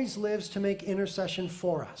always lives to make intercession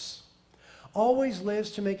for us. Always lives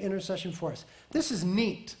to make intercession for us. This is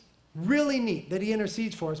neat, really neat that he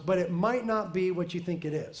intercedes for us, but it might not be what you think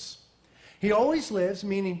it is. He always lives,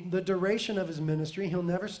 meaning the duration of his ministry, he'll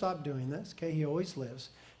never stop doing this, okay? He always lives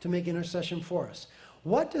to make intercession for us.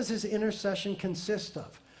 What does his intercession consist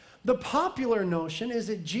of? The popular notion is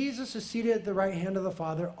that Jesus is seated at the right hand of the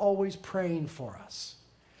Father, always praying for us.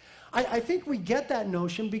 I think we get that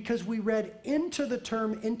notion because we read into the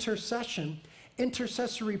term intercession,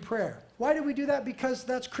 intercessory prayer. Why do we do that? Because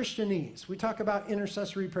that's Christianese. We talk about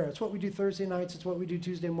intercessory prayer. It's what we do Thursday nights. It's what we do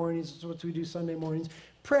Tuesday mornings. It's what we do Sunday mornings.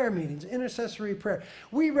 Prayer meetings, intercessory prayer.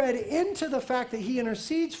 We read into the fact that he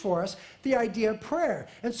intercedes for us the idea of prayer.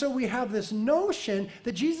 And so we have this notion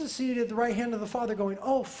that Jesus is seated at the right hand of the Father going,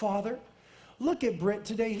 oh, Father, look at Britt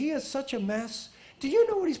today. He is such a mess. Do you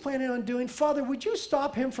know what he's planning on doing? Father, would you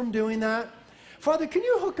stop him from doing that? Father, can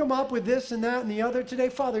you hook him up with this and that and the other today?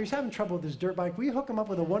 Father, he's having trouble with his dirt bike. Will you hook him up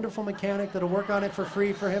with a wonderful mechanic that'll work on it for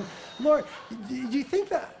free for him? Lord, do you think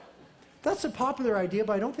that's a popular idea,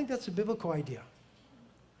 but I don't think that's a biblical idea.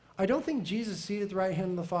 I don't think Jesus seated at the right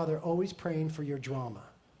hand of the Father always praying for your drama.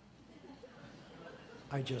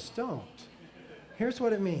 I just don't. Here's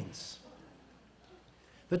what it means.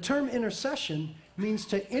 The term intercession means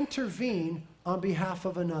to intervene on behalf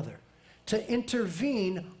of another. To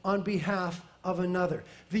intervene on behalf of another.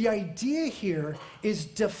 The idea here is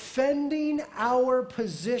defending our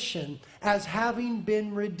position as having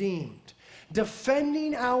been redeemed.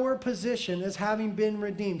 Defending our position as having been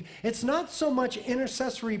redeemed. It's not so much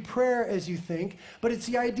intercessory prayer as you think, but it's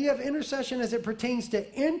the idea of intercession as it pertains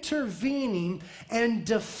to intervening and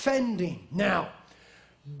defending. Now,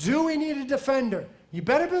 do we need a defender? You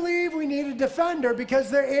better believe we need a defender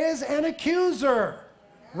because there is an accuser.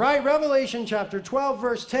 Right? Revelation chapter 12,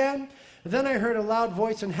 verse 10. Then I heard a loud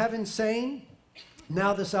voice in heaven saying,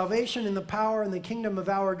 now the salvation and the power and the kingdom of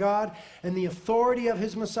our God and the authority of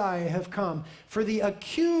his Messiah have come. For the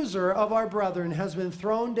accuser of our brethren has been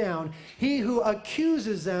thrown down, he who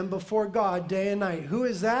accuses them before God day and night. Who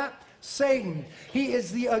is that? Satan. He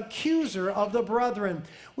is the accuser of the brethren.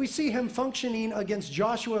 We see him functioning against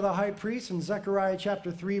Joshua the high priest in Zechariah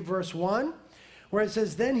chapter 3, verse 1, where it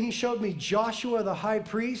says, then he showed me Joshua the high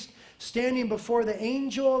priest standing before the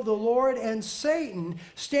angel of the Lord, and Satan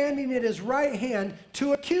standing at his right hand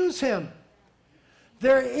to accuse him.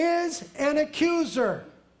 There is an accuser.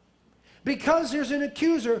 Because there's an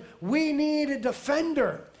accuser, we need a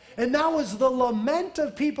defender. And that was the lament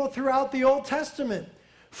of people throughout the Old Testament.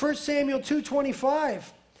 1 Samuel 2:25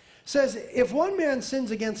 says, if one man sins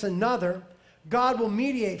against another, God will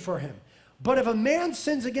mediate for him. But if a man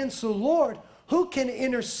sins against the Lord, who can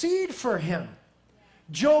intercede for him?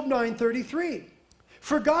 Job 9:33.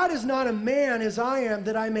 For God is not a man as I am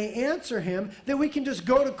that I may answer him, that we can just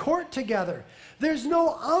go to court together. There's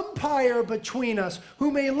no umpire between us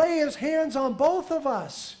who may lay his hands on both of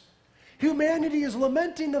us. Humanity is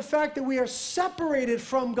lamenting the fact that we are separated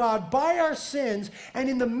from God by our sins, and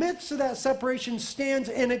in the midst of that separation stands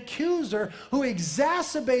an accuser who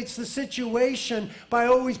exacerbates the situation by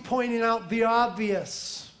always pointing out the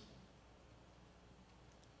obvious.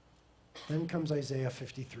 Then comes Isaiah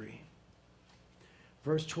 53.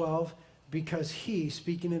 Verse 12, because he,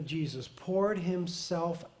 speaking of Jesus, poured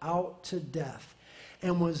himself out to death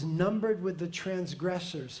and was numbered with the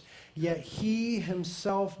transgressors, yet he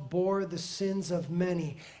himself bore the sins of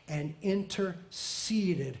many and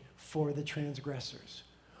interceded for the transgressors.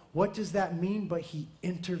 What does that mean? But he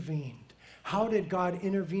intervened. How did God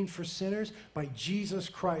intervene for sinners? By Jesus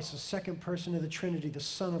Christ, the second person of the Trinity, the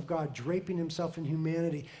Son of God, draping himself in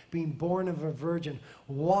humanity, being born of a virgin,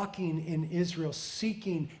 walking in Israel,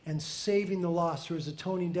 seeking and saving the lost through his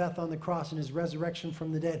atoning death on the cross and his resurrection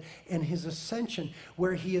from the dead, and his ascension,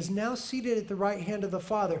 where he is now seated at the right hand of the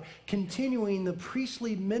Father, continuing the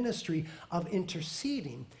priestly ministry of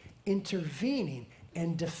interceding, intervening,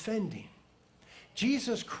 and defending.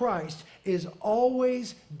 Jesus Christ is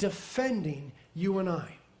always defending you and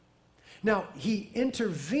I. Now, he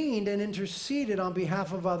intervened and interceded on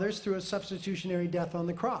behalf of others through a substitutionary death on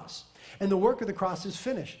the cross. And the work of the cross is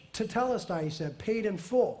finished. Tetelestai, he said, paid in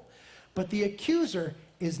full. But the accuser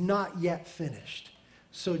is not yet finished.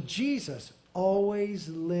 So Jesus always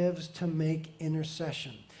lives to make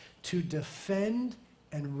intercession, to defend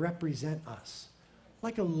and represent us,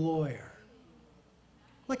 like a lawyer.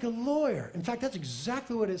 like a lawyer. In fact, that's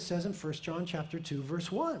exactly what it says in 1 John chapter 2, verse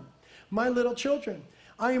 1. My little children,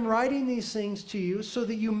 I am writing these things to you so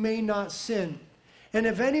that you may not sin. And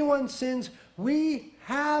if anyone sins, we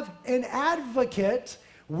have an advocate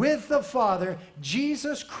with the Father,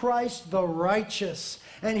 Jesus Christ the righteous.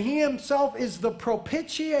 And he himself is the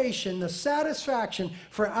propitiation, the satisfaction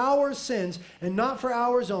for our sins, and not for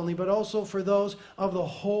ours only, but also for those of the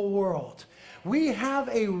whole world. We have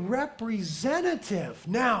a representative.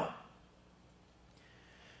 Now,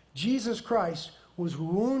 Jesus Christ was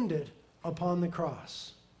wounded upon the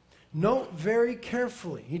cross. Note very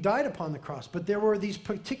carefully, he died upon the cross, but there were these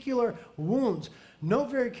particular wounds.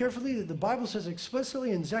 Note very carefully that the Bible says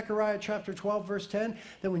explicitly in Zechariah chapter 12, verse 10,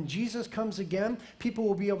 that when Jesus comes again, people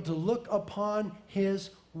will be able to look upon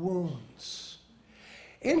his wounds.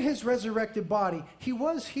 In his resurrected body, he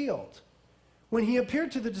was healed. When he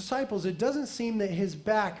appeared to the disciples, it doesn't seem that his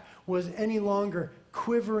back was any longer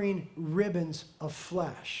quivering ribbons of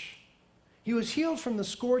flesh. He was healed from the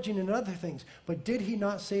scourging and other things, but did he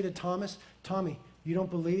not say to Thomas, Tommy, you don't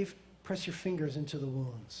believe? Press your fingers into the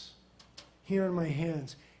wounds. Here in my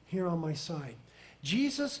hands, here on my side.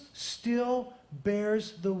 Jesus still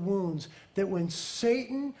bears the wounds that when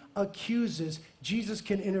Satan accuses, Jesus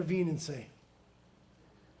can intervene and say,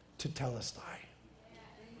 Tetelestai,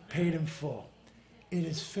 paid in full. It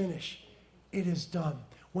is finished. It is done.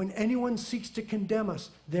 When anyone seeks to condemn us,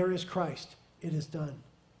 there is Christ. It is done.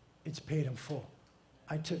 It's paid in full.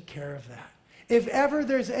 I took care of that. If ever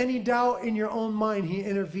there's any doubt in your own mind, he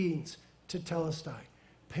intervenes. Tetelestai,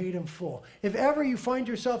 paid in full. If ever you find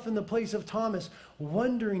yourself in the place of Thomas,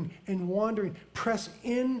 wondering and wandering, press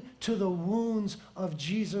into the wounds of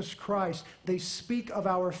Jesus Christ. They speak of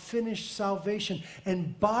our finished salvation,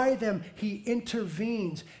 and by them he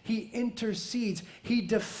intervenes, he intercedes, he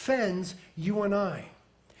defends you and I.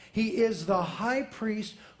 He is the high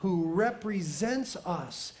priest who represents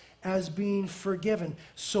us as being forgiven.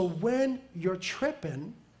 So when you're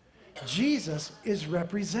tripping, Jesus is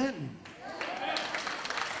representing.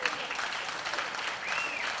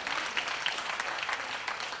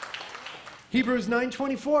 Hebrews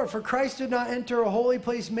 9:24, for Christ did not enter a holy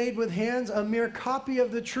place made with hands, a mere copy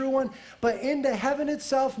of the true one, but into heaven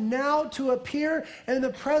itself, now to appear in the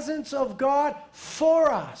presence of God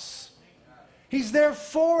for us. He's there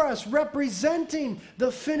for us, representing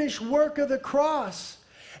the finished work of the cross.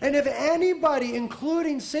 And if anybody,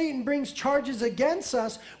 including Satan, brings charges against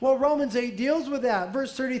us, well, Romans 8 deals with that.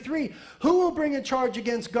 Verse 33, who will bring a charge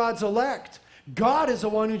against God's elect? God is the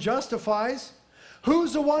one who justifies.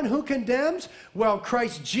 Who's the one who condemns? Well,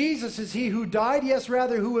 Christ Jesus is he who died, yes,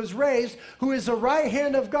 rather, who was raised, who is the right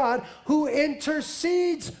hand of God, who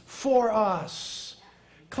intercedes for us.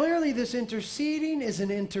 Clearly, this interceding is an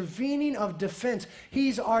intervening of defense.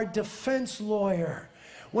 He's our defense lawyer.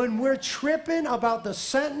 When we're tripping about the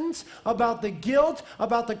sentence, about the guilt,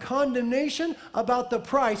 about the condemnation, about the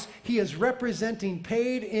price, he is representing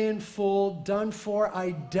paid in full, done for.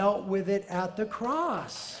 I dealt with it at the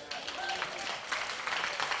cross.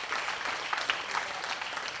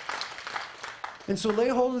 And so lay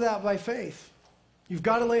hold of that by faith. You've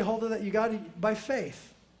got to lay hold of that. You got to by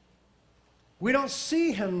faith. We don't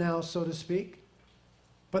see him now, so to speak.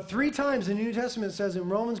 But 3 times in the New Testament it says in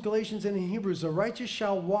Romans, Galatians, and in Hebrews, the righteous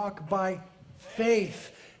shall walk by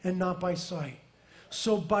faith and not by sight.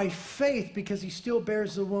 So by faith, because he still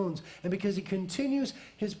bears the wounds, and because he continues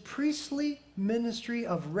his priestly ministry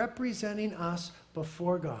of representing us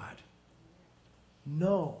before God,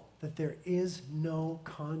 know that there is no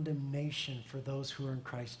condemnation for those who are in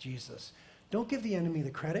Christ Jesus. Don't give the enemy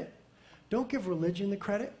the credit. Don't give religion the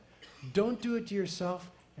credit. Don't do it to yourself,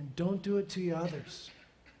 and don't do it to others.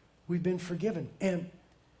 We've been forgiven, and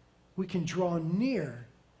we can draw near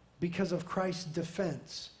because of Christ's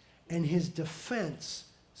defense, and his defense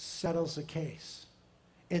settles the case.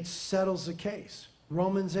 It settles the case.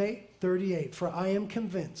 Romans 8:38, for I am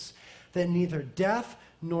convinced that neither death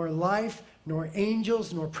nor life, nor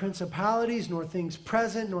angels, nor principalities, nor things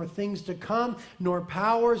present, nor things to come, nor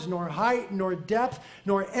powers, nor height, nor depth,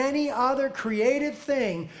 nor any other created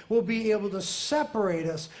thing will be able to separate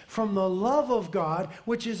us from the love of God,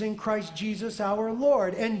 which is in Christ Jesus our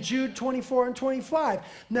Lord. And Jude 24 and 25,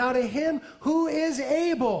 now to him who is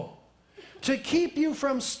able to keep you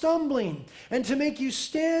from stumbling and to make you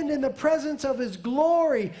stand in the presence of his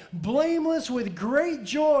glory, blameless with great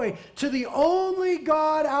joy, to the only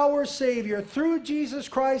God our Savior, through Jesus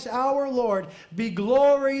Christ our Lord, be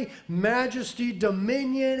glory, majesty,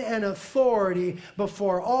 dominion, and authority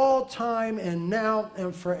before all time and now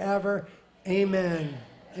and forever. Amen.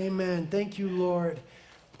 Amen. Thank you, Lord.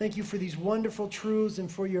 Thank you for these wonderful truths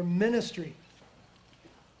and for your ministry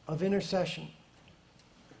of intercession.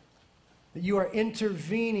 That you are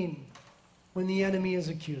intervening when the enemy is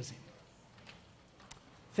accusing.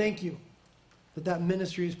 Thank you that that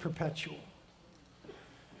ministry is perpetual.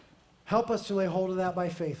 Help us to lay hold of that by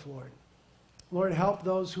faith, Lord. Lord, help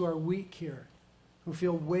those who are weak here, who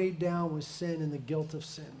feel weighed down with sin and the guilt of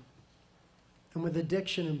sin, and with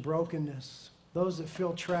addiction and brokenness, those that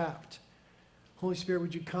feel trapped. Holy Spirit,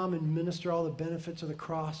 would you come and minister all the benefits of the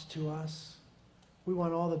cross to us? We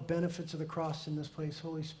want all the benefits of the cross in this place.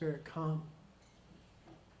 Holy Spirit, come.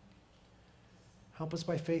 Help us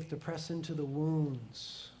by faith to press into the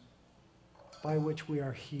wounds by which we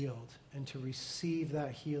are healed and to receive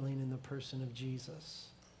that healing in the person of Jesus.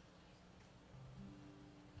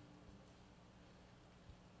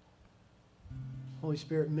 Holy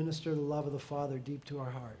Spirit, minister the love of the Father deep to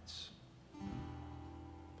our hearts.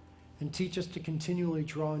 And teach us to continually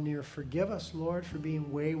draw near. Forgive us, Lord, for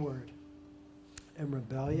being wayward and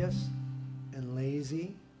rebellious and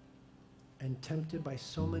lazy and tempted by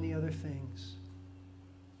so many other things.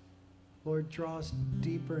 Lord, draw us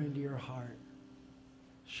deeper into your heart.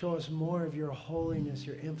 Show us more of your holiness,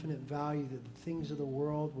 your infinite value, that the things of the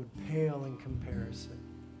world would pale in comparison.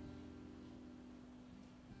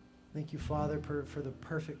 Thank you, Father, for the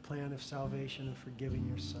perfect plan of salvation and for giving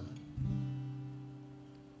your Son.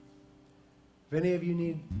 If any of you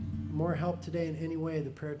need more help today in any way, the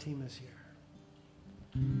prayer team is here.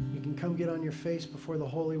 You can come get on your face before the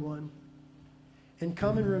Holy One and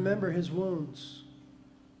come and remember his wounds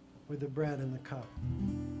with the bread and the cup.